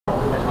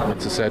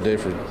It's a sad day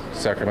for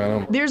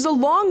Sacramento. There's a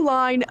long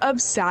line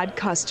of sad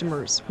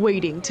customers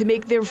waiting to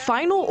make their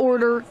final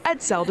order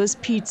at Zelda's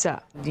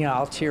Pizza. You know,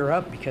 I'll tear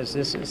up because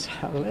this is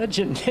a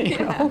legend, you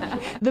know.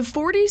 The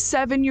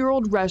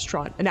 47-year-old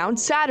restaurant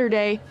announced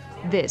Saturday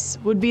this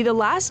would be the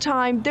last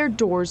time their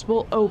doors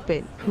will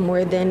open.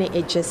 More than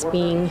it just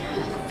being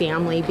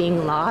family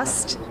being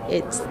lost,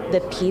 it's the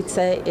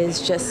pizza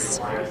is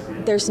just,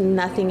 there's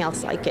nothing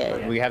else like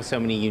it. We have so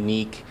many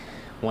unique,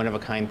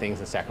 one-of-a-kind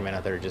things in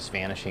Sacramento that are just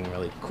vanishing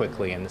really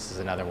quickly, and this is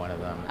another one of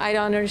them. I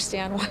don't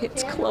understand why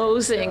it's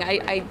closing.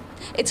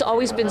 It's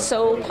always been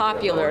so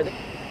popular.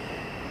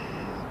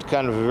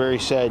 Kind of a very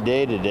sad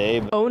day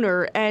today.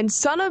 Owner and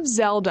son of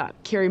Zelda,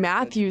 Carrie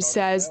Matthews,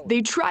 says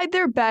they tried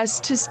their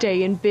best to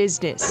stay in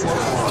business.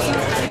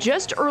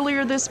 Just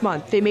earlier this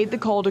month, they made the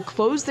call to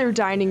close their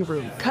dining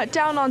room, cut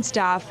down on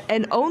staff,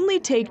 and only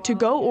take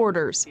to-go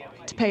orders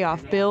to pay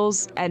off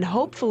bills and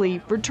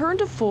hopefully return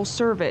to full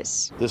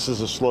service. This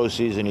is a slow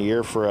season of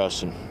year for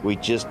us, and we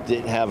just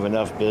didn't have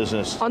enough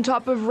business. On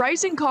top of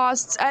rising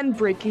costs and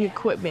breaking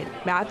equipment,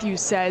 Matthews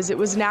says it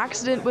was an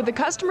accident with a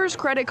customer's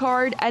credit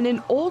card and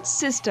an old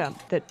system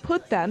that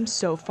put them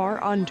so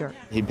far under.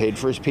 He paid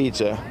for his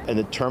pizza, and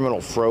the terminal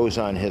froze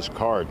on his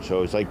card. So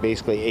it was like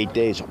basically 8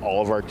 days,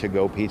 all of our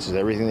to-go pizzas,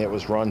 everything that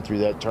was run through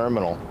that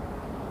terminal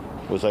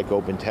was like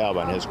open tab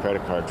on his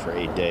credit card for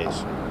 8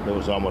 days. It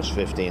was almost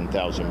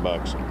 15,000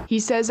 bucks. He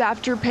says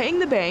after paying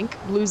the bank,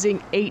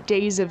 losing 8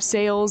 days of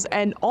sales,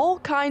 and all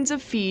kinds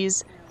of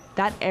fees,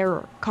 that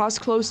error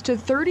cost close to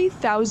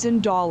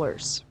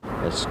 $30,000.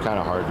 It's kind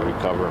of hard to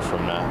recover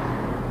from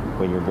that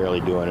when you're barely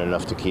doing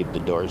enough to keep the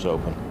doors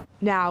open.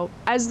 Now,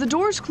 as the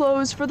doors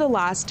close for the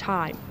last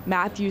time,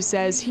 Matthew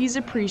says he's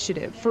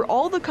appreciative for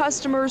all the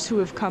customers who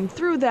have come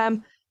through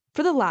them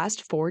for the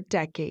last 4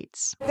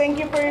 decades. Thank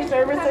you for your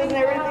services and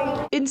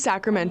everything. In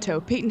Sacramento,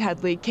 Peyton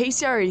Headley,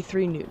 KCRA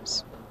 3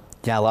 News.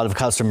 Yeah, a lot of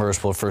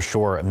customers will for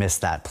sure miss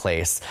that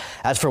place.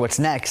 As for what's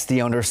next,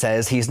 the owner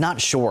says he's not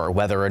sure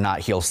whether or not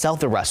he'll sell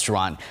the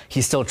restaurant.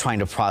 He's still trying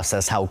to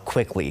process how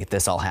quickly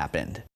this all happened.